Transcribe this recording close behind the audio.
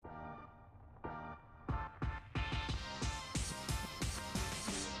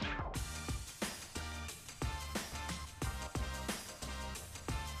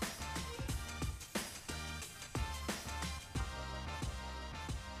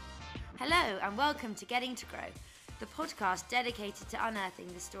Hello and welcome to Getting to Grow, the podcast dedicated to unearthing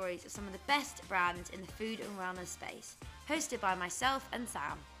the stories of some of the best brands in the food and wellness space, hosted by myself and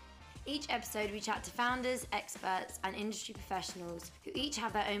Sam. Each episode we chat to founders, experts and industry professionals who each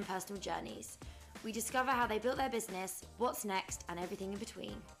have their own personal journeys. We discover how they built their business, what's next and everything in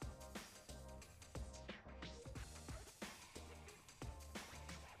between.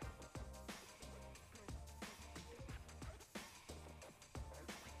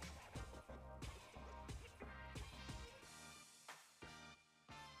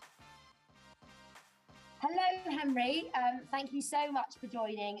 Hello, Henry. Thank you so much for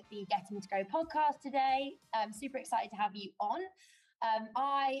joining the Getting to Grow podcast today. I'm super excited to have you on.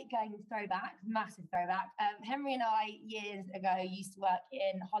 Massive throwback. Henry and I, years ago, used to work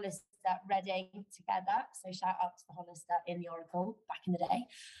in Hollister, Reading together. So shout out to the Hollister in the Oracle back in the day.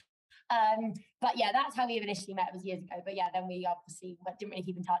 But yeah, that's how we initially met. It was years ago. But yeah, then we obviously didn't really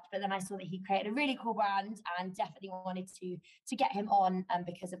keep in touch. But then I saw that he created a really cool brand and definitely wanted to get him on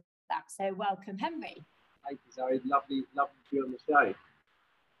because of that. So welcome, Henry. Thank you, Zoe. Lovely to be on the show.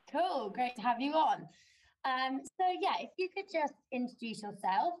 Cool, great to have you on. So yeah, if you could just introduce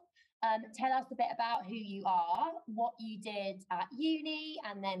yourself, tell us a bit about who you are, what you did at uni,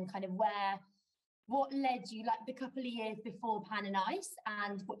 and then kind of what led you, like the couple of years before Pan and Ice,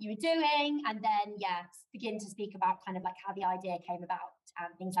 and what you were doing, and then begin to speak about kind of like how the idea came about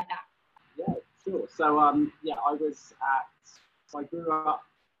and things like that. Yeah, sure. So I grew up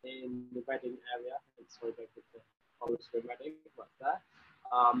in the Reading area, so I went to college in Reading, right there.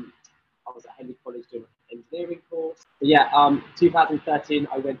 I was at Henley College doing an engineering course. But 2013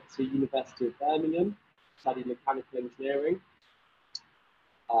 I went to University of Birmingham, studied mechanical engineering.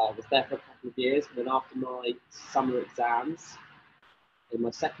 I was there for a couple of years, and then after my summer exams, in my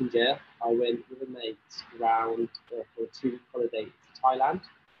second year, I went with a mate around for a 2-week holiday to Thailand.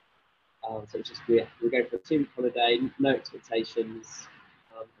 So it's just we were going for a 2-week holiday, no expectations.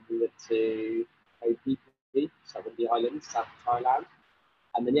 And we went to Koh Phi Phi, so one of the islands south of Thailand.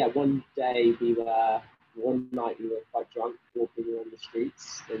 And then one night we were quite drunk, walking along the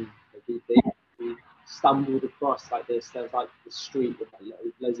streets in Koh Phi Phi. We stumbled across there was like the street with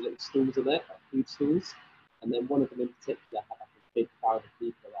loads of little stalls in it, like food stalls. And then one of them in particular had like a big crowd of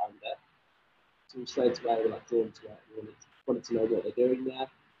people around it. So we straight away were drawn to it. We wanted to know what they're doing there.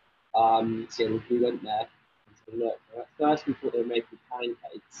 So we went there and took a look. At first we thought they were making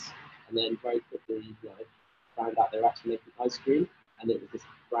pancakes, and then very quickly found out they were actually making ice cream, and it was this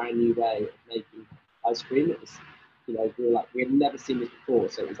brand new way of making ice cream. It was, we had never seen this before,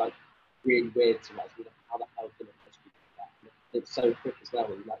 so it was really weird to us. How the hell can ice cream do that? And it's so quick as well.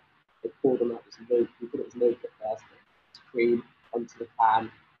 And they poured them out this milk. We thought it was milk at first, but cream onto the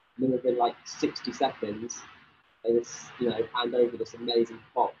pan, and then within 60 seconds. They just, hand over this amazing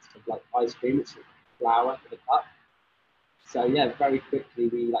pot of ice cream, which is flour in a cup. So very quickly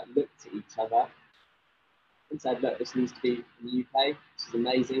we looked at each other and said, look, this needs to be in the UK. This is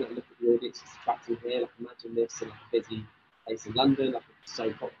amazing. Look at the audience it's attracting here. Imagine this in a busy place in London. It's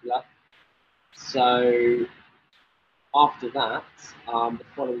so popular. So after that, the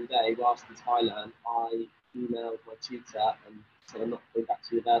following day, whilst in Thailand, I emailed my tutor and said I'm not going back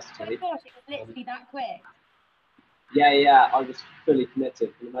to university. Oh my gosh, it was literally that quick. Yeah, I was fully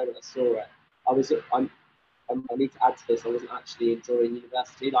committed from the moment I saw it. I need to add to this, I wasn't actually enjoying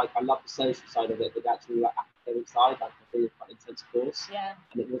university. I love the social side of it, but the actual academic side, I think it's quite an intense course. Yeah.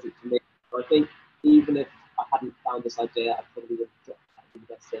 And it wasn't for me. So I think even if I hadn't found this idea, I probably would have dropped out of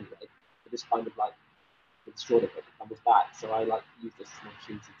university anyway. I just kind of the straw that comes back. So I used this as an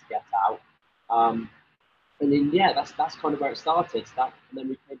opportunity to get out. And then that's kind of where it started. And then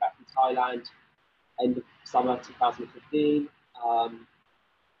we came back from Thailand end of summer 2015.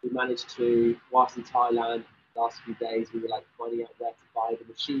 We managed to, whilst in Thailand, last few days, we were finding out where to buy the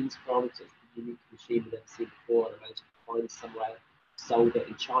machines from. So it's a unique machine we've never seen before, and I managed to find somewhere, sold it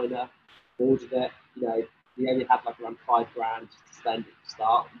in China, ordered it. We only had around $5,000 to spend at the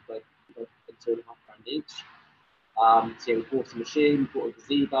start. We both had $2,500 each. So we bought a machine, we bought a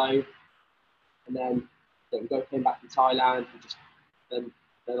gazebo, and then we came back from Thailand. Then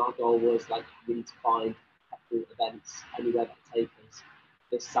our goal was we need to find a couple events anywhere that take us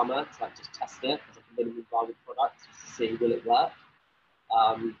this summer to just test it as a minimum viable product just to see will it work.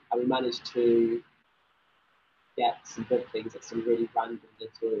 And we managed to get some bookings at some really random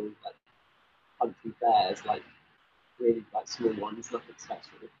little country fairs, really small ones, nothing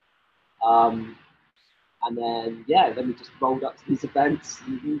special. And then we just rolled up to these events,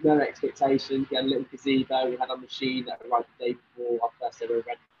 no expectations. We had a little gazebo, we had a machine that arrived the day before our first ever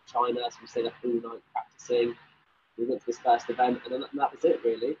event in China, so we stayed up all night practicing. We went to this first event, and then that was it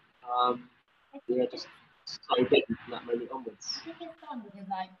really. I we think were just so big from that moment onwards. I think it's fun because,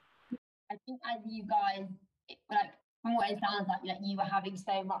 like, I think as you guys, like, from what it sounds like you were having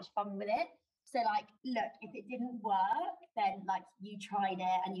so much fun with it. So, like, look, if it didn't work, then like you tried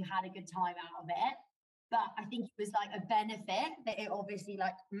it and you had a good time out of it. But I think it was like a benefit that it obviously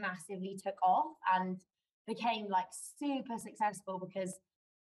like massively took off and became like super successful because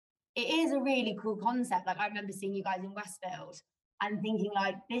it is a really cool concept. Like I remember seeing you guys in Westfield and thinking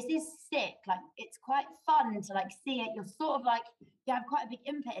like, this is sick. Like it's quite fun to like see it. You're sort of like, you have quite a big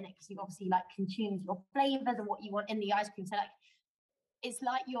input in it because you obviously like can choose your flavors and what you want in the ice cream. So like, it's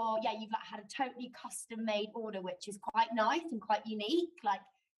like you've like had a totally custom made order, which is quite nice and quite unique. Like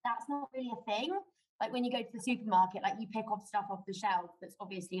that's not really a thing. Like when you go to the supermarket, like you pick off stuff off the shelf that's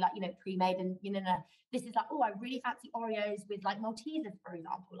obviously like, pre-made and, this is like, oh, I really fancy Oreos with like Maltesers, for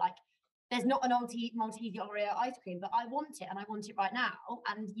example. Like there's not an Maltese Oreo ice cream, but I want it and I want it right now.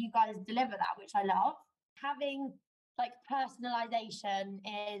 And you guys deliver that, which I love. Having like personalization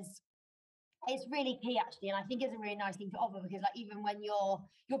is it's really key actually, and I think it's a really nice thing to offer because like even when you're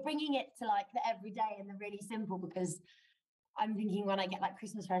bringing it to like the everyday and the really simple, because I'm thinking when I get like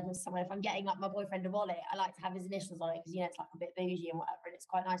Christmas presents to someone, if I'm getting like my boyfriend a wallet, I like to have his initials on it because it's like a bit bougie and whatever, and it's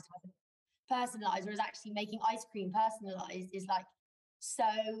quite nice to have it personalized. Whereas actually making ice cream personalized is like so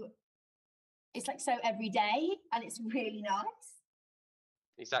it's like so everyday and it's really nice.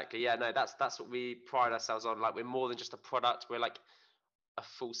 Exactly. Yeah. No, that's what we pride ourselves on. Like we're more than just a product. We're like a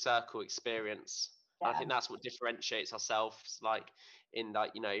full circle experience. Yeah. And I think that's what differentiates ourselves. Like in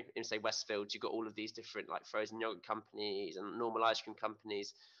like in say Westfield, you've got all of these different like frozen yogurt companies and normal ice cream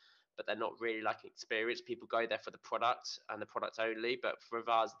companies, but they're not really like experience. People go there for the product and the product only. But for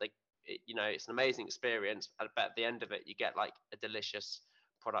us, it's an amazing experience. But at the end of it, you get like a delicious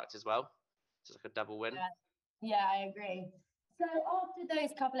product as well. So it's like a double win. Yeah, I agree. So after those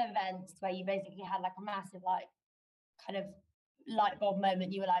couple of events where you basically had like a massive like kind of light bulb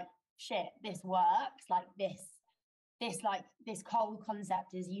moment, you were like, shit, this works. Like this whole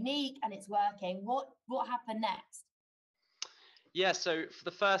concept is unique and it's working. What happened next? Yeah, so for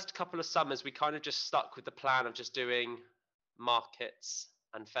the first couple of summers, we kind of just stuck with the plan of just doing markets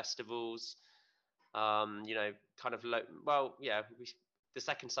and festivals. Kind of the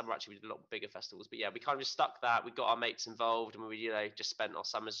second summer actually we did a lot bigger festivals, but yeah, we kind of just stuck that. We got our mates involved, and we just spent our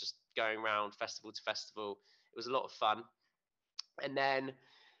summers just going around festival to festival. It was a lot of fun. And then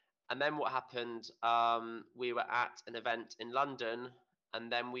what happened? We were at an event in London,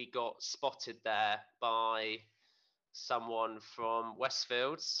 and then we got spotted there by someone from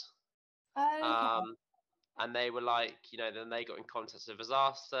Westfields. Oh, okay. And they were like, then they got in contact with us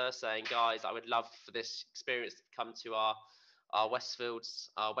after saying, guys, I would love for this experience to come to our Westfields,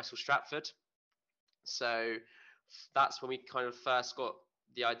 Westfield Stratford. So that's when we kind of first got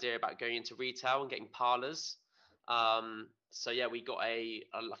the idea about going into retail and getting parlors. So yeah, we got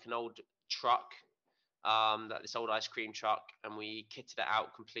like an old truck, this old ice cream truck, and we kitted it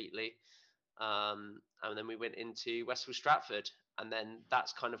out completely. And then we went into Westfield Stratford, and then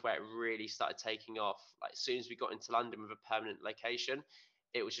that's kind of where it really started taking off. Like as soon as we got into London with a permanent location,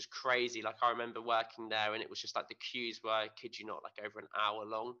 it was just crazy. Like I remember working there, and it was just like the queues were, I kid you not, like over an hour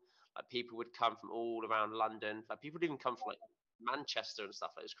long. Like people would come from all around London. Like people would even come from like Manchester and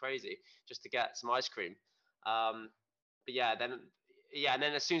stuff. Like it was crazy just to get some ice cream. But yeah, and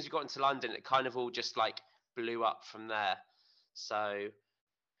then as soon as we got into London, it kind of all just like blew up from there. So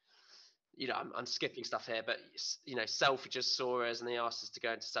I'm skipping stuff here, but Selfridges saw us and they asked us to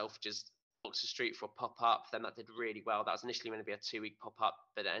go into Selfridges Oxford Street for a pop-up. Then that did really well. That was initially going to be a 2-week pop-up,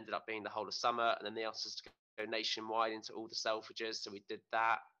 but it ended up being the whole of summer. And then they asked us to go nationwide into all the Selfridges, so we did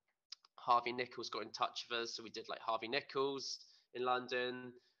that. Harvey Nichols got in touch with us, so we did like Harvey Nichols in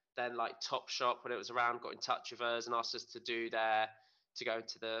London. Then like Topshop, when it was around, got in touch with us and asked us to go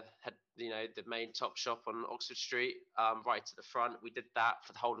into the main Topshop on Oxford Street, right to the front. We did that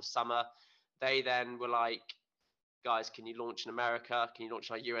for the whole of summer. They then were like, guys, can you launch in America? Can you launch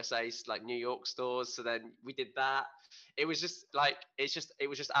like USA, like New York stores? So then we did that. It was just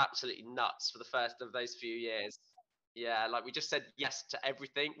absolutely nuts for the first of those few years. Yeah, like we just said yes to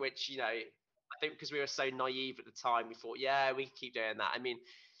everything, which, I think because we were so naive at the time, we thought, yeah, we can keep doing that. I mean,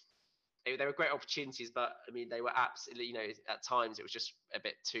 they were great opportunities, but I mean, they were absolutely, at times it was just a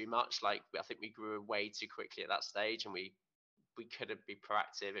bit too much. Like, I think we grew way too quickly at that stage, and we couldn't be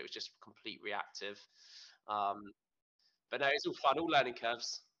proactive. It was just complete reactive. But no, it's all fun, all learning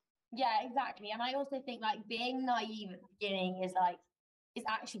curves. Yeah, exactly. And I also think like being naive at the beginning is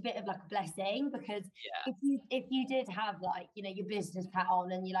actually a bit of like a blessing, because if you did have like, your business hat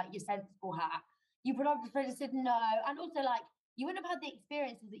on and you like your sensible hat, you probably just said no. And also like you wouldn't have had the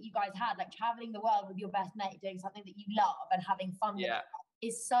experiences that you guys had, like traveling the world with your best mate, doing something that you love and having fun with it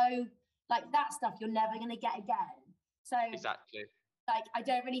is so, like, that stuff you're never going to get again. So exactly. Like, I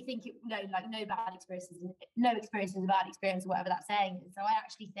don't really think it, no bad experiences, no experience is a bad experience, or whatever that saying is. So I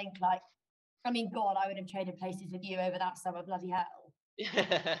actually think, like, I mean, God, I would have traded places with you over that summer, bloody hell.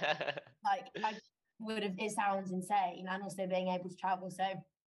 Like, I would have, it sounds insane. And also being able to travel. So,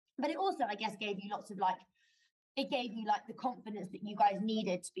 but it also, I guess, gave you lots of, like, it gave you, like, the confidence that you guys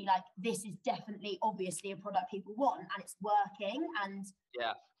needed to be like, this is definitely, obviously, a product people want and it's working. And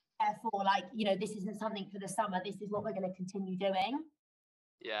therefore, like, you know, this isn't something for the summer. This is what we're going to continue doing.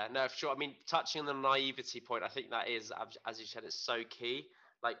 Yeah, no, for sure. I mean, touching on the naivety point, I think that is, as you said, it's so key.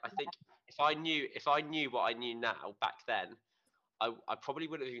 Like, I think if I knew what I knew now back then, I probably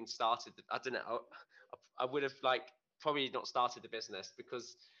wouldn't have even started. I don't know. I would have, like, probably not started the business,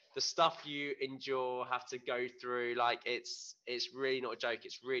 because the stuff you endure, have to go through, like, it's really not a joke.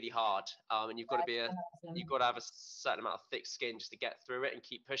 It's really hard. And you've got to be you've got to have a certain amount of thick skin just to get through it and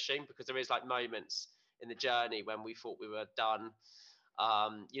keep pushing, because there is, like, moments in the journey when we thought we were done.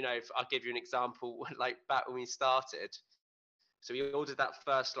 You know, I'll give you an example, like back when we started. So we ordered that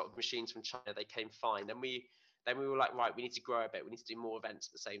first lot of machines from China. They came fine. Then we were like, right, we need to grow a bit. We need to do more events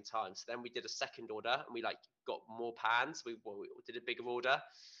at the same time. So then we did a second order, and we, like, got more pans. We did a bigger order.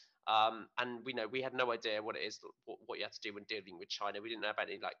 And we had no idea what it is, what you have to do when dealing with China. We didn't know about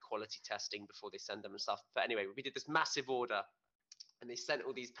any, like, quality testing before they send them and stuff. But anyway, we did this massive order, and they sent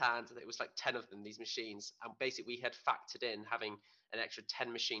all these pans, and it was like 10 of them, these machines. And basically we had factored in having an extra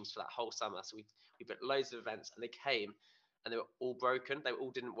 10 machines for that whole summer. So we put loads of events, and they came and they were all broken. They all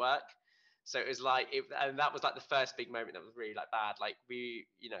didn't work. So it was like, and that was like the first big moment that was really, like, bad. Like, we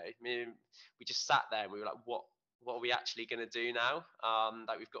just sat there and we were like, what are we actually going to do now?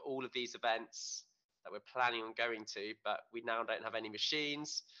 Like, we've got all of these events that we're planning on going to, but we now don't have any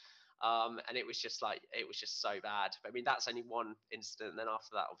machines. And it was just so bad. But I mean, that's only one incident. And then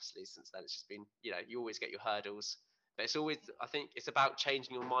after that, obviously, since then, it's just been, you always get your hurdles. But it's always, I think it's about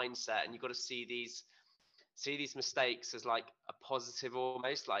changing your mindset, and you've got to see these mistakes as, like, a positive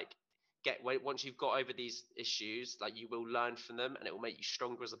almost. Like, once you've got over these issues, like, you will learn from them, and it will make you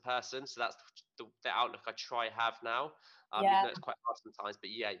stronger as a person. So that's the outlook I try have now. Even though it's quite hard sometimes,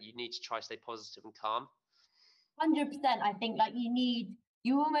 but yeah, you need to try to stay positive and calm. 100%. I think, like,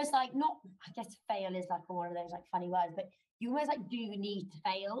 you almost, like, not, I guess fail is, like, one of those, like, funny words, but you almost, like, do need to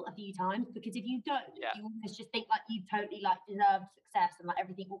fail a few times, because if you don't, you almost just think, like, you totally, like, deserve success and, like,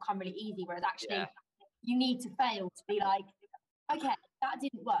 everything will come really easy, whereas actually you need to fail to be like, okay, that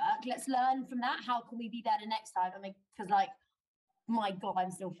didn't work, let's learn from that, how can we be better next time? I mean, because, like, my God,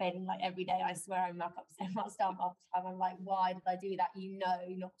 I'm still failing, like, every day. I swear I muck up so much stuff all the time. I'm like, why did I do that?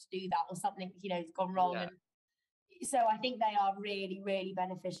 Not to do that, or something, has gone wrong. And so I think they are really, really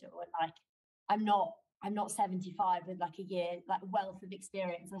beneficial. And, like, I'm not 75 with, like, a year, like, wealth of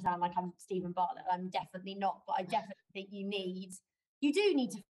experience. I sound like I'm Stephen Bartlett. I'm definitely not, but I definitely think you do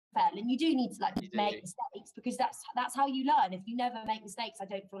need to fail, and you do need to, like, make mistakes, because that's how you learn. If you never make mistakes, I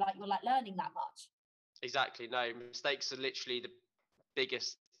don't feel like you're, like, learning that much. Exactly. No, mistakes are literally the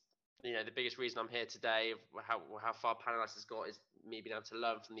biggest reason I'm here today, of how far Panelites has got, is me being able to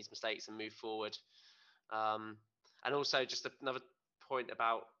learn from these mistakes and move forward. And also, just another point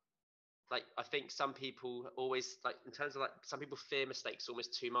about, like, I think some people always, like, in terms of, like, some people fear mistakes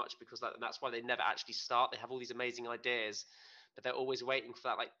almost too much, because, like, that's why they never actually start. They have all these amazing ideas, but they're always waiting for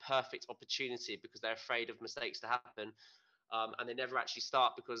that, like, perfect opportunity, because they're afraid of mistakes to happen. And they never actually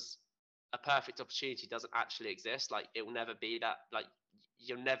start, because a perfect opportunity doesn't actually exist. Like, it will never be that. Like,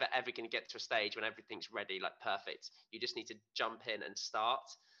 you're never ever going to get to a stage when everything's ready, like, perfect. You just need to jump in and start.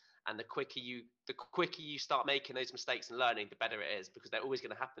 And the quicker you start making those mistakes and learning, the better it is, because they're always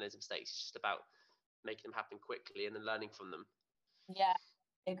going to happen, those mistakes. It's just about making them happen quickly and then learning from them. Yeah,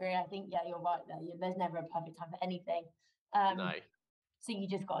 I agree. I think, you're right there. There's never a perfect time for anything. No. So you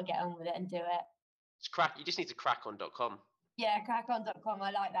just got to get on with it and do it. You just need to crackon.com. Yeah, crackon.com.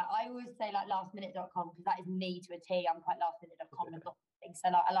 I like that. I always say, like, lastminute.com, because that is me to a T. I'm quite lastminute.com and not things. So,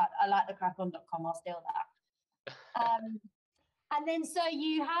 like, I like the crackon.com. I'll steal that. And then, so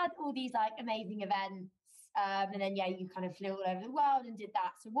you had all these, like, amazing events, and then you kind of flew all over the world and did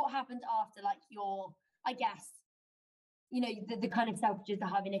that. So what happened after, like, your, I guess, the kind of Selfridges, the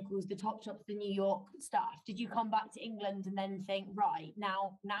Harvey Nichols, the Topshops, the New York stuff? Did you come back to England and then think, right,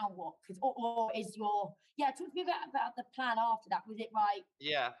 now what? Or is your, talk to me about the plan after that. Was it like,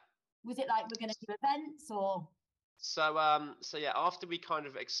 was it like, we're going to do events, or? So after we kind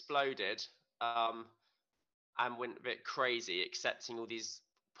of exploded, and went a bit crazy, accepting all these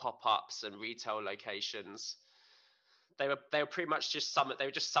pop-ups and retail locations, they were pretty much just summer. They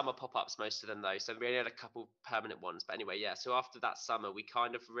were just summer pop-ups, most of them though. So we only had a couple permanent ones. But anyway, yeah. So after that summer, we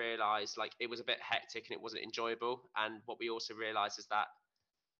kind of realised like it was a bit hectic and it wasn't enjoyable. And what we also realised is that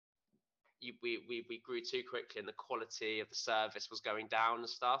we grew too quickly and the quality of the service was going down and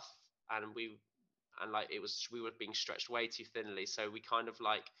stuff. And we were being stretched way too thinly. So we kind of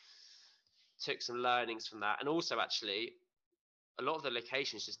like took some learnings from that. And also actually, a lot of the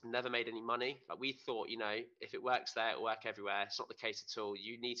locations just never made any money. Like we thought, if it works there, it'll work everywhere. It's not the case at all.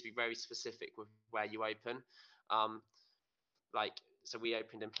 You need to be very specific with where you open. So we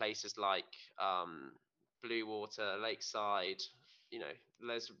opened in places like Bluewater, Lakeside.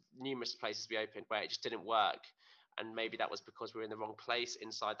 There's numerous places we opened where it just didn't work. And maybe that was because we were in the wrong place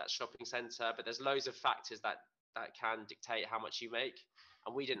inside that shopping centre. But there's loads of factors that can dictate how much you make.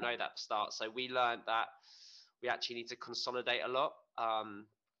 And we didn't know that at the start. So we learned that we actually need to consolidate a lot.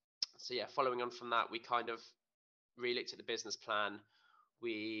 Following on from that, we kind of re-looked at the business plan.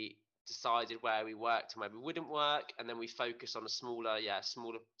 We decided where we worked and where we wouldn't work. And then we focused on a smaller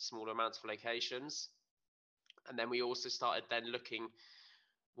amount of locations. And then we also started then looking,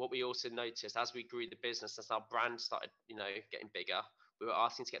 what we also noticed as we grew the business, as our brand started, getting bigger, we were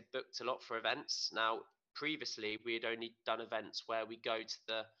asking to get booked a lot for events. Now, previously, we had only done events where we go to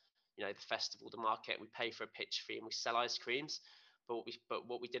the festival, the market, we pay for a pitch fee and we sell ice creams. But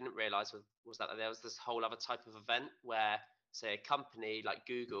what we didn't realize was that there was this whole other type of event where, say, a company like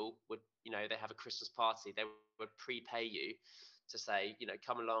Google would, they have a Christmas party, they would prepay you to say,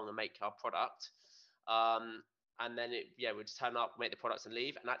 come along and make our product. And then we'd turn up, make the products and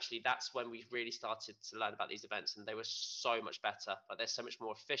leave. And actually that's when we really started to learn about these events, and they were so much better. Like they're so much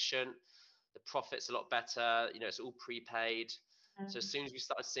more efficient. The profit's a lot better. It's all prepaid. So as soon as we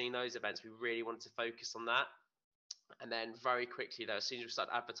started seeing those events, we really wanted to focus on that. And then very quickly though, as soon as we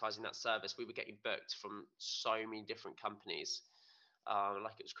started advertising that service, we were getting booked from so many different companies.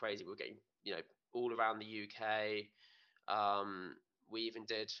 Like it was crazy. We were getting, all around the UK. We even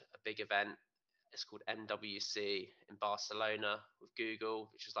did a big event. It's called MWC in Barcelona with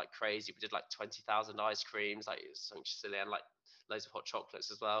Google, which was like crazy. We did like 20,000 ice creams, like it was something silly, and like loads of hot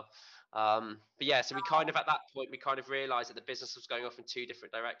chocolates as well. So we kind of, at that point, we kind of realized that the business was going off in two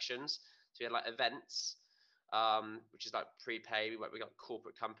different directions. So we had like events, which is like prepaid. We got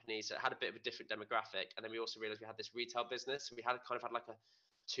corporate companies, so it had a bit of a different demographic. And then we also realized we had this retail business. So we had like a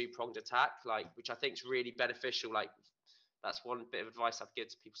two-pronged attack, which I think is really beneficial. Like that's one bit of advice I'd give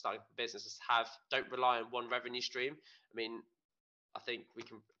to people starting a business, is don't rely on one revenue stream. I mean, I think we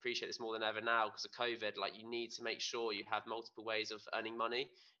can appreciate this more than ever now because of COVID. Like you need to make sure you have multiple ways of earning money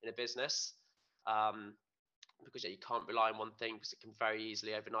in a business, because you can't rely on one thing, because it can very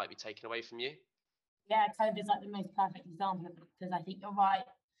easily overnight be taken away from you. Yeah, COVID's like the most perfect example of it, because I think you're right.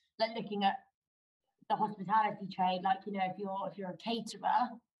 Like looking at the hospitality trade, like if you're a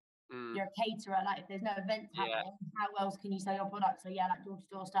caterer, like if there's no events happening, how else can you sell your products? So like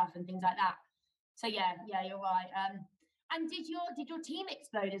door-to-door stuff and things like that. So yeah, you're right. And did your team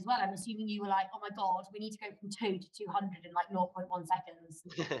explode as well? I'm assuming you were like, oh my god, we need to go from 2 to 200 in like 0.1 seconds.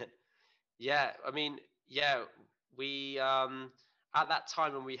 Yeah, I mean, we at that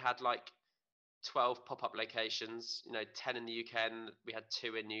time when we had like 12 pop-up locations, 10 in the UK, and we had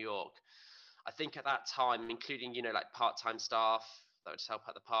 2 in New York. I think at that time, including like part-time staff that would help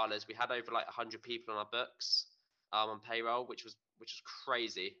at the parlors, we had over like 100 people on our books, on payroll, which was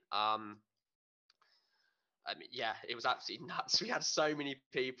crazy. I mean, it was absolutely nuts. We had so many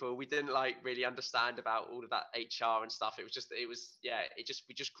people. We didn't like really understand about all of that HR and stuff. We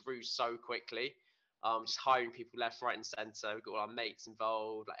just grew so quickly. Just hiring people left, right, and centre. We got all our mates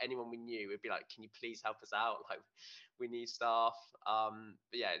involved. Like anyone we knew, we'd be like, "Can you please help us out? Like, we need staff."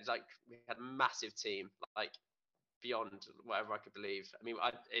 It's like we had a massive team, like beyond whatever I could believe. I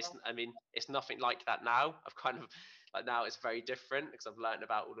mean, it's nothing like that now. I've kind of like now it's very different because I've learned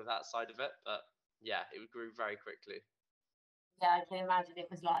about all of that side of it. But yeah, it grew very quickly. Yeah, I can imagine it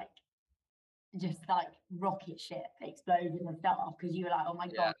was like just like rocket ship explosion of stuff, because you were like, oh my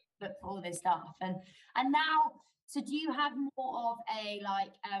god, look for all this stuff. And now, so do you have more of a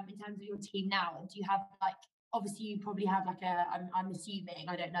like in terms of your team now, do you have like, obviously you probably have like I'm assuming,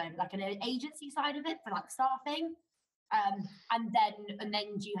 I don't know, like an agency side of it for like staffing, and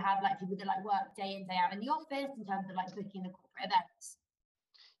then do you have like people that like work day in day out in the office in terms of like booking the corporate events?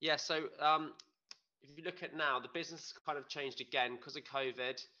 Yeah, so if you look at now, the business kind of changed again because of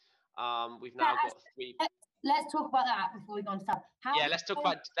COVID. We've now got 3. Let's talk about that before we go on to stuff. Let's talk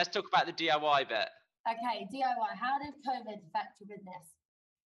about the DIY bit. Okay, DIY. How did COVID affect your business?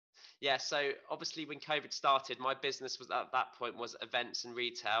 Yeah, so obviously when COVID started, my business was at that point was events and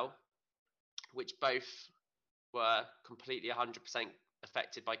retail, which both were completely 100%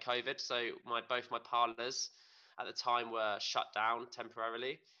 affected by COVID. So both my parlours at the time were shut down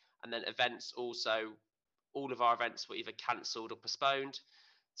temporarily, and then events also, all of our events were either cancelled or postponed.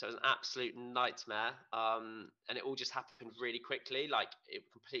 So it was an absolute nightmare, and it all just happened really quickly. Like it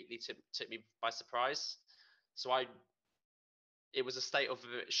completely took me by surprise. So it was a state of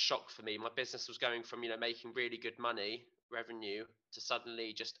shock for me. My business was going from, making really good money, revenue, to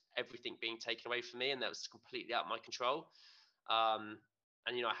suddenly just everything being taken away from me, and that was completely out of my control. Um,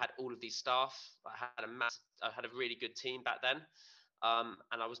 and I had all of these staff. I had a really good team back then, and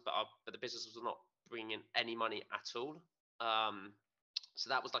but the business was not bringing in any money at all. So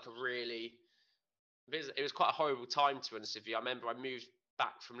that was like it was quite a horrible time, to be honest with you. I remember I moved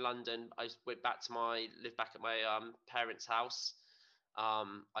back from London. I went back to lived back at my parents' house.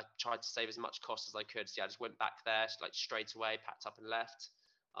 I tried to save as much cost as I could. So yeah, I just went back there like straight away, packed up and left.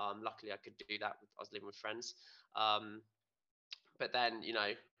 Luckily I could do that. I was living with friends. But then,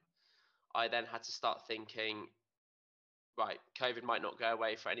 I then had to start thinking, right, COVID might not go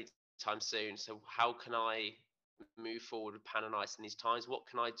away for any time soon. So how can I move forward with Pan and Ice in these times? What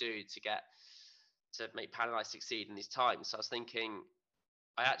can I do to make Pan and Ice succeed in these times? So I was thinking,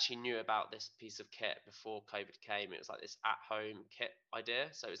 I actually knew about this piece of kit before COVID came. It was like this at-home kit idea.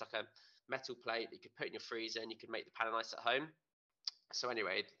 So it was like a metal plate that you could put in your freezer and you could make the Pan and Ice at home. So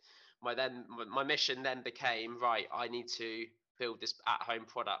anyway, my mission then became, right, I need to build this at-home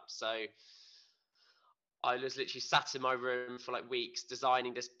product. So I was literally sat in my room for like weeks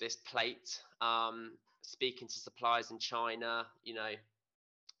designing this plate, speaking to suppliers in China,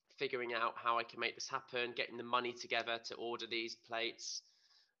 figuring out how I can make this happen, getting the money together to order these plates.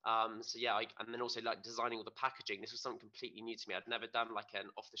 So yeah, and then also like designing all the packaging. This was something completely new to me. I'd never done like an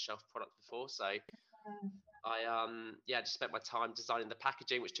off-the-shelf product before. So I just spent my time designing the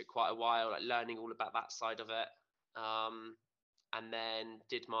packaging, which took quite a while, like learning all about that side of it. And then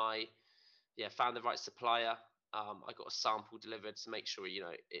found the right supplier. I got a sample delivered to make sure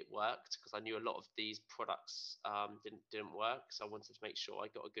it worked, because I knew a lot of these products didn't work, so I wanted to make sure I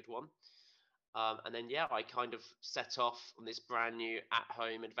got a good one. And then I kind of set off on this brand new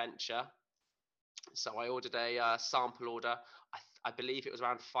at-home adventure. So I ordered a sample order. I believe it was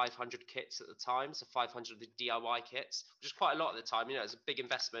around 500 kits at the time, so 500 of the DIY kits, which is quite a lot at the time. It's a big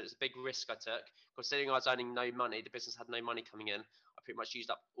investment, it's a big risk I took. Considering I was earning no money, the business had no money coming in. I pretty much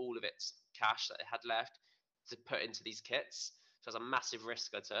used up all of its cash that it had left to put into these kits. So it was a massive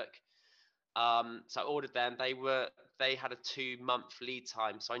risk I took. So I ordered them. They had a 2-month lead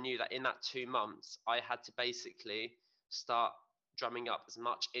time. So I knew that in that 2 months, I had to basically start drumming up as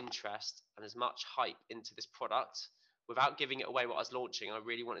much interest and as much hype into this product without giving it away what I was launching. I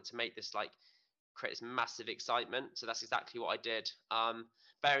really wanted to make this create this massive excitement. So that's exactly what I did.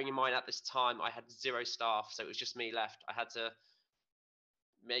 Bearing in mind at this time, I had 0 staff. So it was just me left. I had to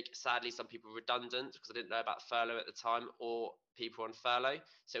make, sadly, some people redundant because I didn't know about furlough at the time, or people on furlough.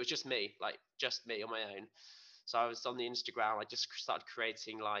 So it was just me on my own. So I was on the Instagram. I just started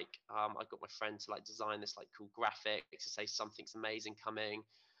creating I got my friend to design this cool graphic to say something's amazing coming.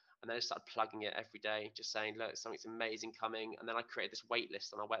 And then I started plugging it every day, just saying, look, something's amazing coming. And then I created this wait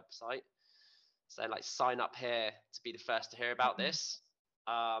list on our website. So sign up here to be the first to hear about this.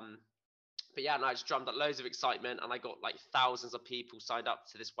 But yeah, and I just drummed up loads of excitement, and I got thousands of people signed up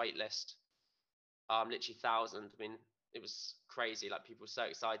to this wait list. Literally thousands. I mean, it was crazy. People were so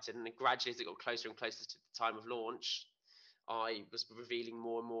excited. And then gradually, as it got closer and closer to the time of launch, I was revealing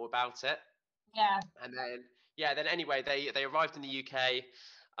more and more about it. Yeah. And then anyway, they arrived in the UK,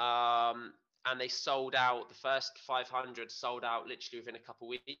 and they sold out. The first 500 sold out literally within a couple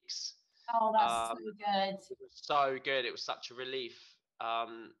of weeks. Oh, that's so good. It was so good. It was such a relief.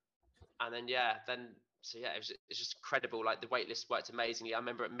 And then it's just incredible. The wait list worked amazingly. I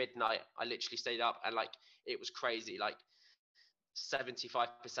remember at midnight, I literally stayed up, and it was crazy.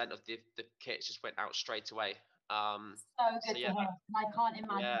 75% of the kits just went out straight away. So good to hear. I can't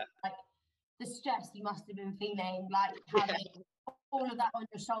imagine the stress you must have been feeling, having all of that on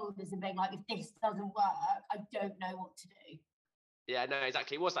your shoulders and being if this doesn't work, I don't know what to do. Yeah, no,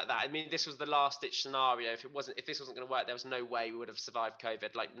 exactly. It was like that. I mean, this was the last ditch scenario. If this wasn't going to work, there was no way we would have survived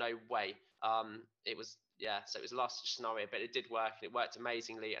COVID. No way. It was so it was the last ditch scenario, but it did work, and it worked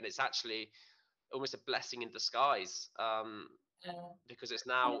amazingly. And it's actually almost a blessing in disguise, because it's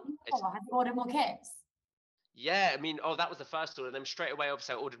now. Have you ordered more kits? Yeah, I mean, that was the first order. And then straight away,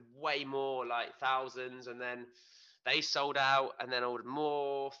 obviously, I ordered way more, thousands, and then they sold out, and then I ordered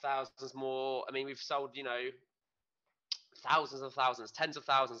more, thousands more. I mean, we've sold, thousands and thousands, tens of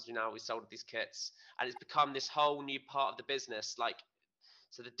thousands, we sold these kits, and it's become this whole new part of the business.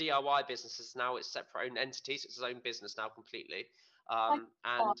 So the DIY business is now its separate own entity, so it's its own business now completely.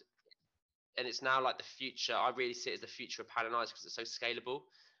 And it's now like the future. I really see it as the future of pan and ice because it's so scalable,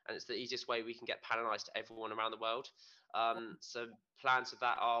 and it's the easiest way we can get pan and ice to everyone around the world. So plans of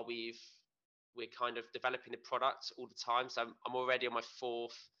that are we're kind of developing the product all the time. So I'm already on my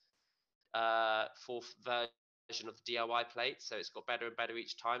fourth version of the DIY plate. So it's got better and better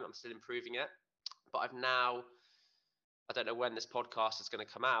each time. I'm still improving it, but I don't know when this podcast is going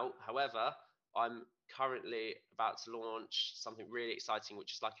to come out. However, I'm currently about to launch something really exciting,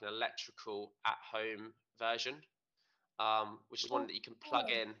 which is like an electrical at-home version, which is one that you can plug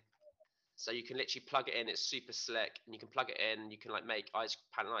in. So you can literally plug it in. It's super slick, and you can plug it in. And you can like make pan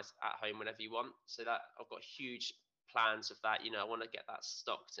and ice at home whenever you want. So that I've got huge plans of that. You know, I want to get that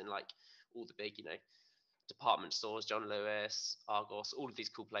stocked in like all the big, department stores, John Lewis, Argos, all of these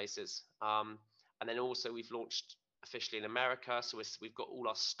cool places. And then also we've launched officially in America. So we've got all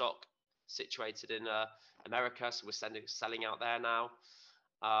our stock situated in America. So we're selling out there now.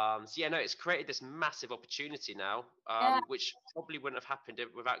 So yeah, no, it's created this massive opportunity now, which probably wouldn't have happened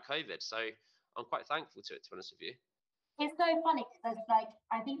without COVID. So I'm quite thankful to it, to be honest with you. It's so funny because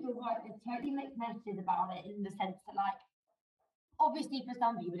I think you're right. There's totally mixed messages about it in the sense that obviously for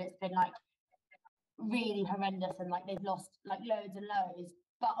some people it's been really horrendous and they've lost loads and loads.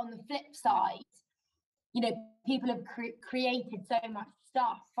 But on the flip side, people have created so much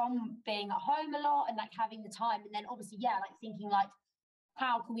stuff from being at home a lot and having the time, and then obviously thinking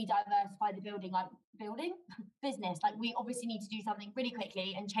how can we diversify the building business? We obviously need to do something really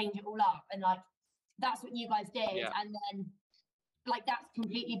quickly and change it all up, and that's what you guys did. And then that's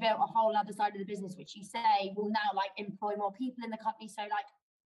completely built a whole other side of the business, which you say will now employ more people in the company. So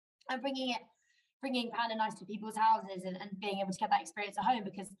and bringing pan and ice to people's houses and being able to get that experience at home,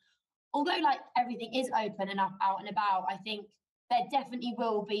 because although everything is open and out and about, I think there definitely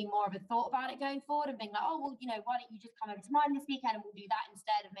will be more of a thought about it going forward and being why don't you just come over to mine this weekend and we'll do that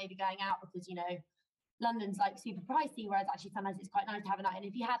instead of maybe going out, because London's super pricey, whereas actually sometimes it's quite nice to have a night. And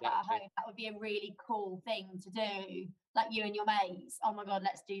if you had that at home, that would be a really cool thing to do, you and your mates. Oh my god,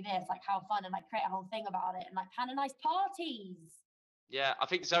 let's do this, how fun, and create a whole thing about it, and pan and ice parties. Yeah, I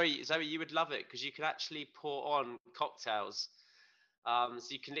think Zoe, you would love it because you can actually pour on cocktails. So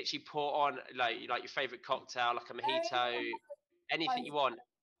you can literally pour on your favorite cocktail, like a mojito, anything you want.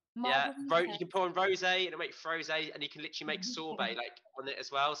 Yeah, you can pour on rosé and it'll make frosé, and you can literally make sorbet on it as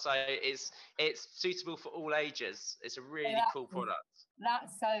well. So it's suitable for all ages. It's a really cool product.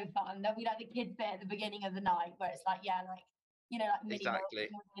 That's so fun. There'll be the kids bit at the beginning of the night where it's mini exactly.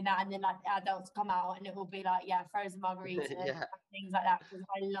 And that, and then the adults come out and it will be frozen margaritas and things like that, because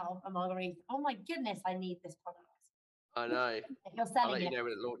I love a margarita. Oh my goodness, I need this product. I know. You're selling I'll let it. you know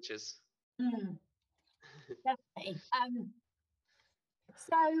when it launches. Definitely.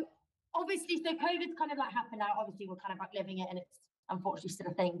 So obviously, COVID's kind of happened now. Obviously, we're kind of living it, and it's unfortunately still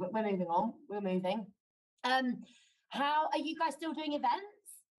a thing, but we're moving on. We're moving. How are you guys still doing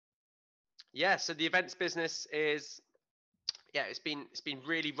events? Yeah, so the events business is, it's been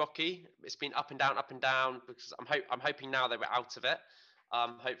really rocky. It's been up and down because I'm hoping now that we're out of it,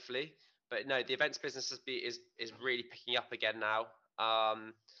 hopefully. But no, the events business is really picking up again now. I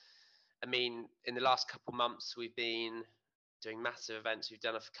mean, in the last couple of months, we've been doing massive events. We've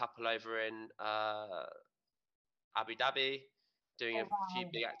done a couple over in Abu Dhabi, doing a few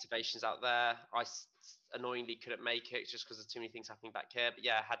big activations out there. I annoyingly couldn't make it just because there's too many things happening back here. But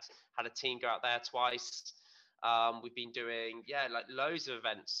yeah, had a team go out there twice. We've been doing loads of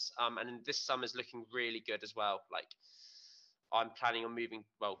events, and this summer's looking really good as well. I'm planning on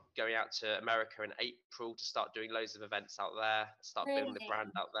going out to America in April to start doing loads of events out there, start building the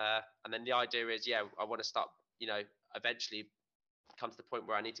brand out there. And then the idea is, I want to start, eventually come to the point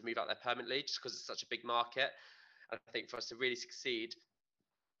where I need to move out there permanently, just because it's such a big market. And I think for us to really succeed,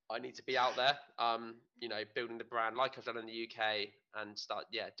 I need to be out there, building the brand like I've done in the UK, and start,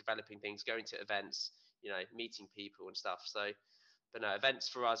 developing things, going to events, meeting people and stuff. So, but no, events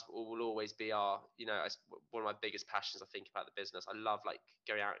for us will always be one of my biggest passions. I think about the business. I love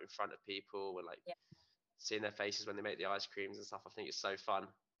going out in front of people and seeing their faces when they make the ice creams and stuff. I think it's so fun.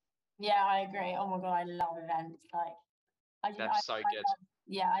 Yeah, I agree. Oh my god, I love events. They're so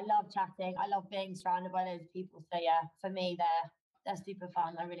good. I love chatting. I love being surrounded by those people. So for me, they're super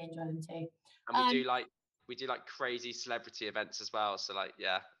fun. I really enjoy them too. And we do crazy celebrity events as well. So I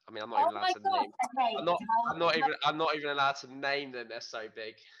mean, I'm not even allowed to name. Okay, I'm not even allowed to name them. They're so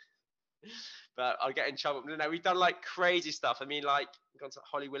big. But I'll get in trouble. No, we've done crazy stuff. I mean, gone to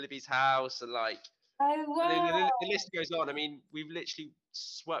Holly Willoughby's house and oh wow. The list goes on. I mean, we've literally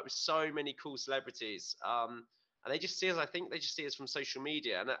worked with so many cool celebrities. and they just see us. I think they just see us from social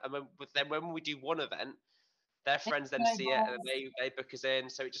media, then when we do one event, their friends then see it, and they book us in.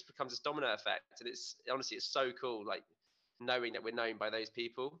 So it just becomes this domino effect, and it's honestly it's so cool, like knowing that we're known by those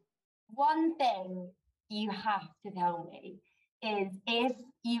people. One thing you have to tell me is if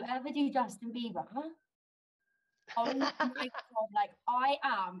you ever do Justin Bieber, oh my God, like I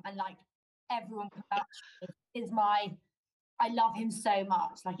am, and like everyone is I love him so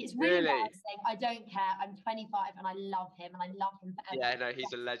much. Like it's really embarrassing. I don't care. I'm 25 and I love him, and I love him forever. Yeah, no,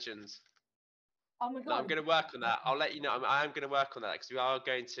 he's a legend. Oh my God. No, I'm going to work on that. I'll let you know. I am going to work on that because we are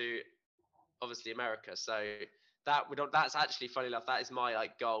going to, obviously, America. So that's actually, funny enough, that is my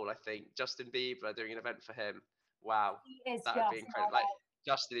like goal. I think Justin Bieber, doing an event for him. Wow, that would be incredible. Like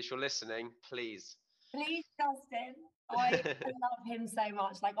Justin, if you're listening, please, Justin. I love him so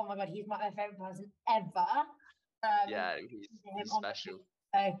much. Like, oh my God, he's my favorite person ever. Yeah, he's special.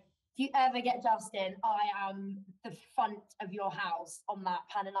 So if you ever get Justin, I am the front of your house on that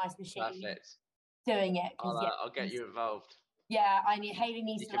pan and ice machine. Perfect. Doing it. I'll get you involved. Yeah, I need Hayley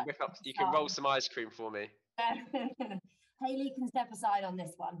needs to. You can roll some ice cream for me. Hayley can step aside on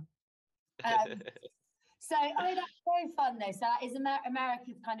this one. So that's so fun though. So that is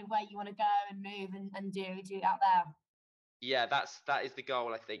America's kind of where you want to go and move and do out there. Yeah, that is the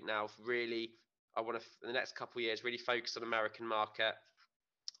goal. I think now really, I want to in the next couple of years really focus on American market.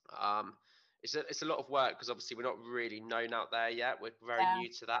 It's a lot of work because obviously we're not really known out there yet. We're very new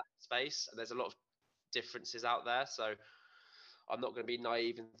to that space, and there's a lot of differences out there. So I'm not going to be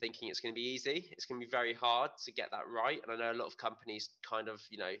naive in thinking it's going to be easy. It's going to be very hard to get that right. And I know a lot of companies kind of,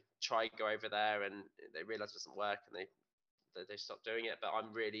 try and go over there and they realize it doesn't work and they stop doing it. But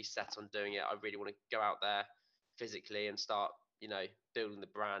I'm really set on doing it. I really want to go out there physically and start, building the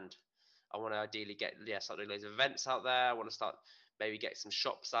brand. I want to ideally start doing loads of events out there. I want to start maybe get some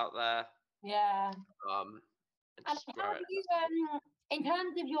shops out there. Yeah. And how do you, in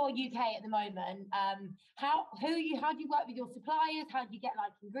terms of your UK at the moment, how do you work with your suppliers? How do you get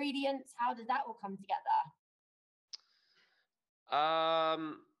like ingredients? How does that all come together?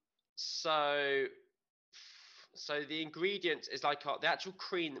 So the ingredients is like the actual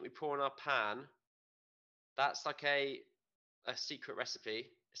cream that we pour in our pan. That's like a secret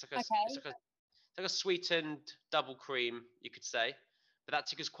recipe. It's like a sweetened double cream, you could say, but that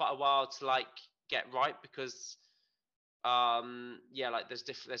took us quite a while to like get right because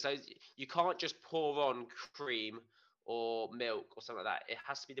you can't just pour on cream or milk or something like that. It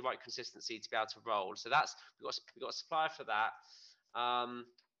has to be the right consistency to be able to roll. So we've got a supplier for that. I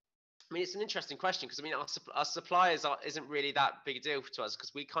mean, it's an interesting question because our suppliers isn't really that big a deal to us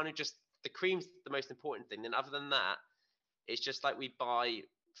because we kind of just, the cream's the most important thing. And other than that, it's just like we buy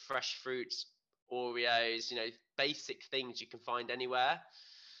fresh fruits, Oreos, basic things you can find anywhere.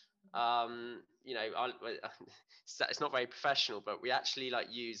 It's not very professional, but we actually like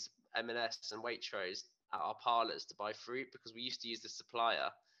use M&S and Waitrose at our parlours to buy fruit because we used to use the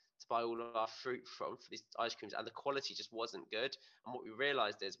supplier to buy all of our fruit for these ice creams, and the quality just wasn't good. And what we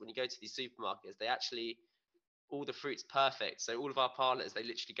realised is when you go to these supermarkets, they actually, all the fruit's perfect. So all of our parlours, they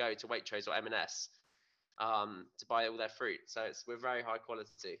literally go to Waitrose or M&S to buy all their fruit. So we're very high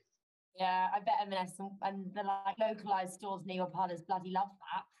quality. Yeah, I bet M&S and the like localized stores near your parlours bloody love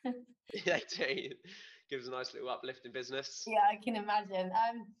that. Yeah, they do. Gives a nice little uplift in business. Yeah, I can imagine.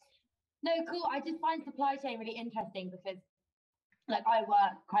 No, cool. I just find supply chain really interesting because, like, I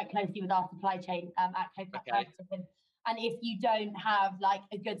work quite closely with our supply chain at Coconut Creative, and if you don't have like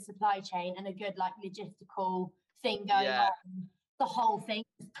a good supply chain and a good like logistical thing going on, the whole thing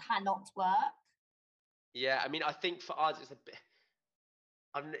just cannot work. Yeah, I mean, I think for us it's a bit.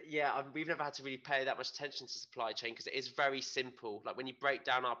 We've never had to really pay that much attention to supply chain because it is very simple. Like when you break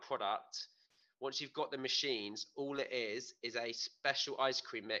down our product, once you've got the machines, all it is a special ice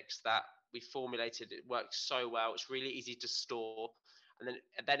cream mix that we formulated. It works so well. It's really easy to store. And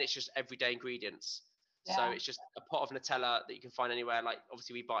then it's just everyday ingredients. Yeah. So it's just a pot of Nutella that you can find anywhere. Like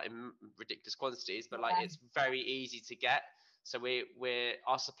obviously we buy it in ridiculous quantities, but like it's very easy to get. So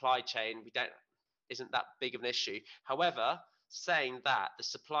our supply chain, isn't that big of an issue. However, saying that, the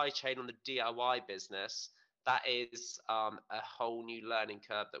supply chain on the DIY business, that is a whole new learning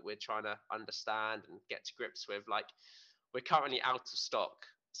curve that we're trying to understand and get to grips with. Like we're currently out of stock.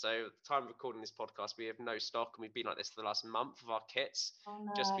 So at the time of recording this podcast, we have no stock, and we've been like this for the last month of our kits. Oh,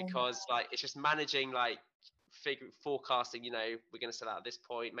 no. Just because like it's just managing like forecasting, we're going to sell out at this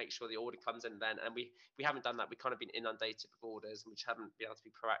point, make sure the order comes in then, and we haven't done that. We've kind of been inundated with orders and we just haven't been able to be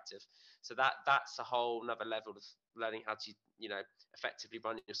proactive. So that's a whole another level of learning how to effectively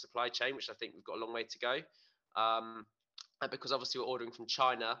run your supply chain, which I think we've got a long way to go. And because obviously we're ordering from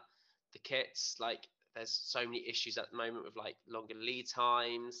China, the kits, like there's so many issues at the moment with like longer lead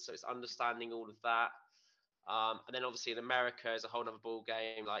times. So it's understanding all of that. And then obviously in America is a whole other ball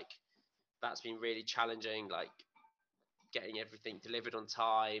game. Like that's been really challenging, like getting everything delivered on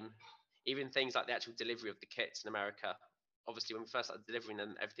time. Even things like the actual delivery of the kits in America. Obviously, when we first started delivering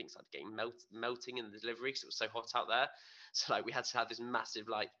them, everything started getting melting in the delivery because it was so hot out there. So like we had to have this massive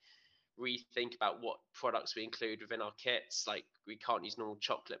like rethink about what products we include within our kits. Like we can't use normal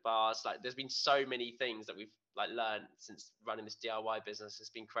chocolate bars. Like there's been so many things that we've like learned since running this DIY business.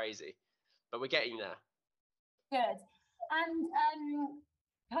 It's been crazy, but we're getting there. Good.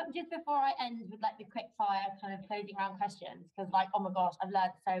 And just before I end with like the quick fire kind of closing round questions, because like, oh my gosh, I've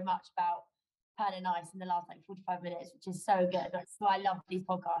learned so much about Pan and Ice in the last like 45 minutes, which is so good. That's why I love these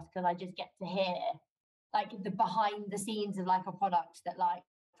podcasts, because I just get to hear like the behind the scenes of like a product that like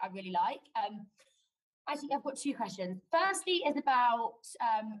I really like. Actually, I've got two questions. Firstly is about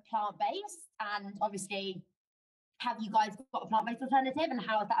plant-based, and obviously, have you guys got a plant-based alternative, and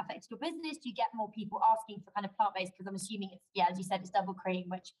how has that affected your business? Do you get more people asking for kind of plant-based? Because I'm assuming it's, yeah, as you said, it's double cream,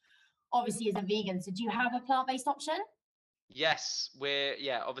 which obviously isn't vegan. So do you have a plant-based option? Yes,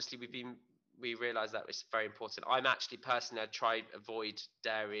 obviously we realise that it's very important. I'm actually personally, I try avoid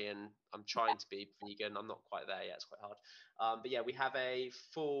dairy, and I'm trying to be vegan. I'm not quite there yet, it's quite hard. But yeah, we have a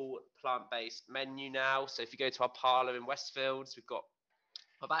full plant-based menu now. So if you go to our parlour in Westfields,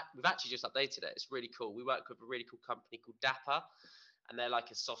 we've actually just updated it. It's really cool. We work with a really cool company called Dapper, and they're like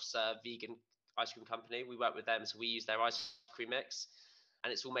a soft serve vegan ice cream company. We work with them, so we use their ice cream mix,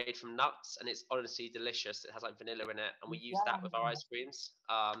 and it's all made from nuts, and it's honestly delicious. It has like vanilla in it, and we use that with our ice creams.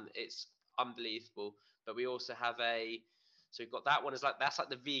 It's unbelievable. But we also have so we've got that one, that's like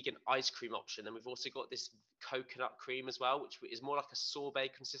the vegan ice cream option, and we've also got this coconut cream as well, which is more like a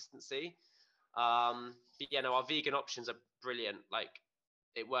sorbet consistency. But yeah, no, our vegan options are brilliant. Like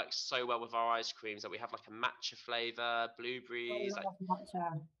it works so well with our ice creams that we have like a matcha flavor, blueberries. Like,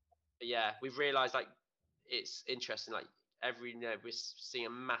 yeah, we've realized like it's interesting. Like we're seeing a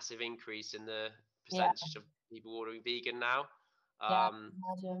massive increase in the percentage of people ordering vegan now.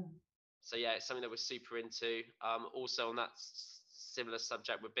 So yeah, it's something that we're super into. Also on that similar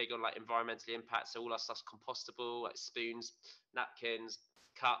subject, we're big on like environmental impact. So all our stuff's compostable, like spoons, napkins,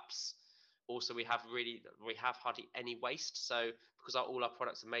 cups. Also, we have hardly any waste. So because all our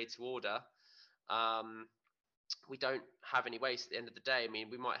products are made to order, we don't have any waste at the end of the day. I mean,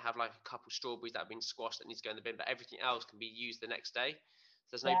 we might have like a couple strawberries that have been squashed that needs to go in the bin, but everything else can be used the next day. So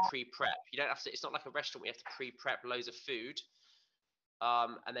there's no pre-prep. You don't have to. It's not like a restaurant where you have to pre-prep loads of food.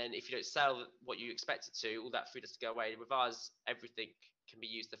 And then if you don't sell what you expect it to, all that food has to go away. With us, everything can be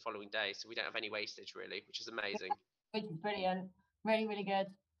used the following day. So we don't have any wastage really, which is amazing. Which is brilliant. Really, really good.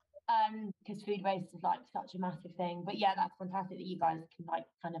 Because food waste is like such a massive thing. But yeah, that's fantastic that you guys can like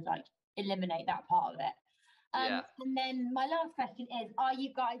kind of like eliminate that part of it. And then my last question is, are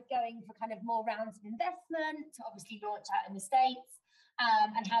you guys going for kind of more rounds of investment to obviously launch out in the States?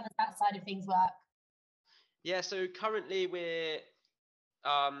 And how does that side of things work? Yeah, so currently we're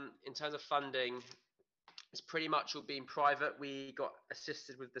in terms of funding, it's pretty much all been private. We got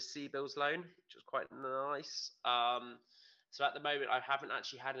assisted with the CBILS loan, which was quite nice. So at the moment, I haven't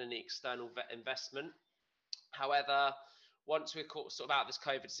actually had any external investment. However, once we're sort of out of this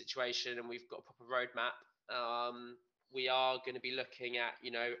COVID situation and we've got a proper roadmap, we are going to be looking at,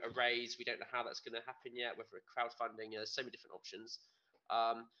 a raise. We don't know how that's going to happen yet, whether it's crowdfunding. There's so many different options.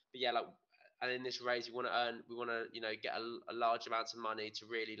 But yeah, and in this raise, we want to get a large amount of money to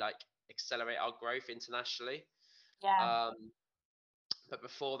really like accelerate our growth internationally. But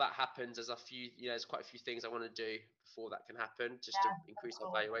before that happens, there's quite a few things I want to do before that can happen, just to increase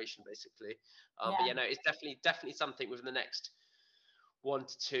our valuation, basically. But yeah, no, it's definitely something within the next 1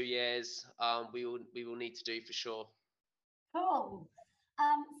 to 2 years we will need to do for sure. Cool.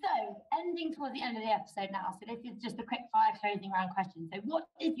 So ending towards the end of the episode now. So this is just a quick fire closing round question. So what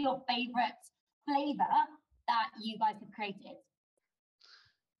is your favourite flavour that you guys have created?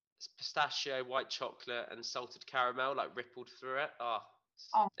 It's pistachio, white chocolate, and salted caramel, like rippled through it. Oh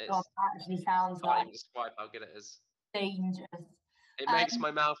God, that actually sounds I can't even describe how good it is. Dangerous. It makes my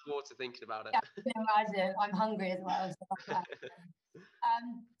mouth water thinking about it. Yeah, I can imagine. I'm hungry as well. So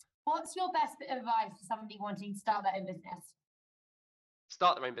what's your best bit of advice for somebody wanting to start their own business?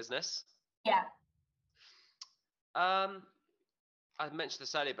 Start their own business? Yeah. I mentioned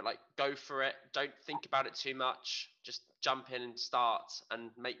this earlier, but like go for it. Don't think about it too much. Just jump in and start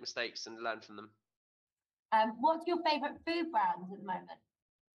and make mistakes and learn from them. What's your favourite food brands at the moment?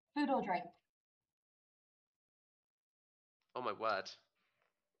 Food or drink? Oh my word.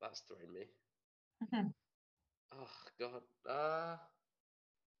 That's throwing me. Oh God.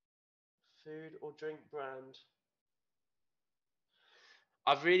 Food or drink brand.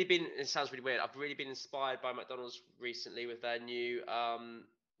 I've really been, it sounds really weird, I've really been inspired by McDonald's recently with their new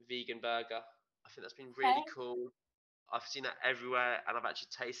vegan burger. I think that's been really cool. I've seen that everywhere and I've actually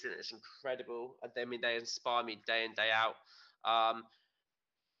tasted it. It's incredible. And I mean, they inspire me day in, day out.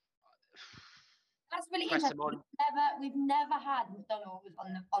 That's really interesting. We've never had McDonald's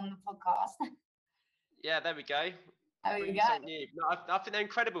on the podcast. Yeah, there we go. There we go. No, I think they're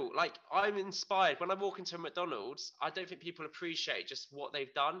incredible. Like, I'm inspired. When I walk into a McDonald's, I don't think people appreciate just what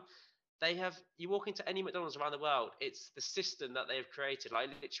they've done. You walk into any McDonald's around the world, it's the system that they've created. Like,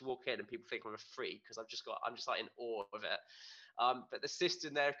 I literally walk in and people think I'm a freak because I'm just like in awe of it. But the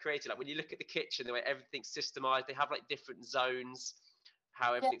system they've created, like when you look at the kitchen, the way everything's systemized, they have like different zones,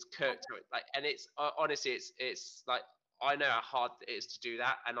 how everything's cooked. Like, and it's honestly, it's like, I know how hard it is to do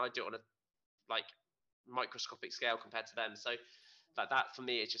that, and I do it on a like microscopic scale compared to them. So that for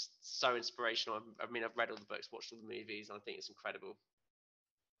me is just so inspirational. I mean, I've read all the books, watched all the movies, and I think it's incredible.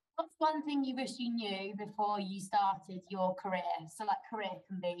 What's one thing you wish you knew before you started your career? So like career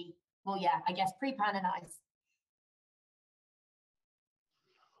can be, well, yeah, I guess pre-pan and ice.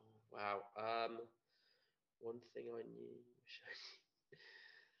 Wow. One thing I knew.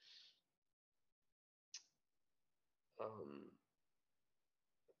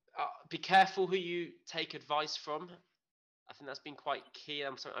 Be careful who you take advice from. I think that's been quite key.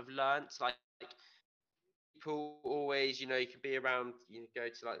 Something I've learned. Like people always, you can be around, go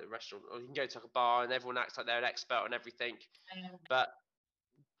to like the restaurant, or you can go to like a bar and everyone acts like they're an expert on everything. But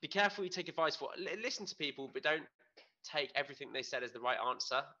be careful who you take advice for. Listen to people, but don't take everything they said as the right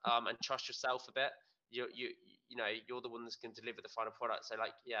answer. And trust yourself a bit. You're the one that's going to deliver the final product. So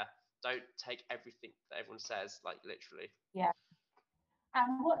like, yeah, don't take everything that everyone says, like literally. Yeah.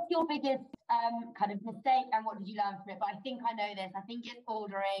 And what's your biggest kind of mistake, and what did you learn from it? But I think I know this. I think it's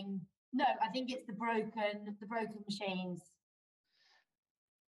ordering. No, I think it's the broken machines.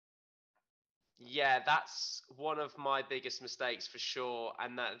 Yeah, that's one of my biggest mistakes for sure.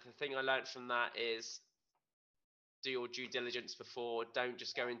 And that the thing I learned from that is do your due diligence before. Don't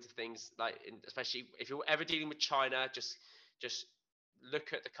just go into things like, especially if you're ever dealing with China, just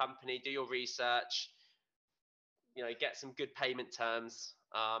look at the company, do your research. Get some good payment terms,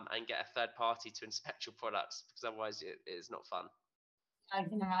 and get a third party to inspect your products, because otherwise it is not fun. I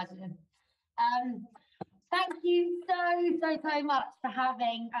can imagine. Thank you so much for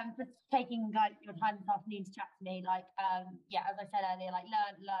for taking like your time this afternoon to chat to me. Like, as I said earlier, like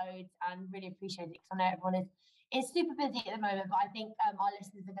learned loads and really appreciate it, because I know everyone is super busy at the moment, but I think our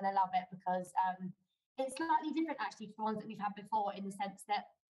listeners are going to love it, because it's slightly different actually to the ones that we've had before, in the sense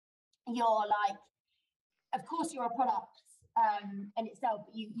that you're like, of course you're a product in itself,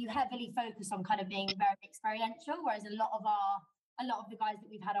 but you heavily focus on kind of being very experiential, whereas a lot of the guys that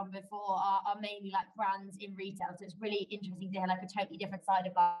we've had on before are mainly like brands in retail. So it's really interesting to hear like a totally different side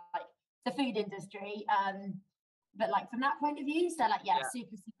of like the food industry, but like from that point of view. So like, yeah.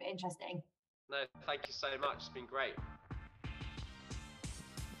 Super interesting. No, thank you so much. It's been great.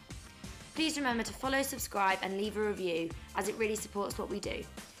 Please remember to follow, subscribe and leave a review, as it really supports what we do.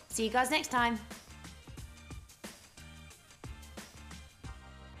 See you guys next time.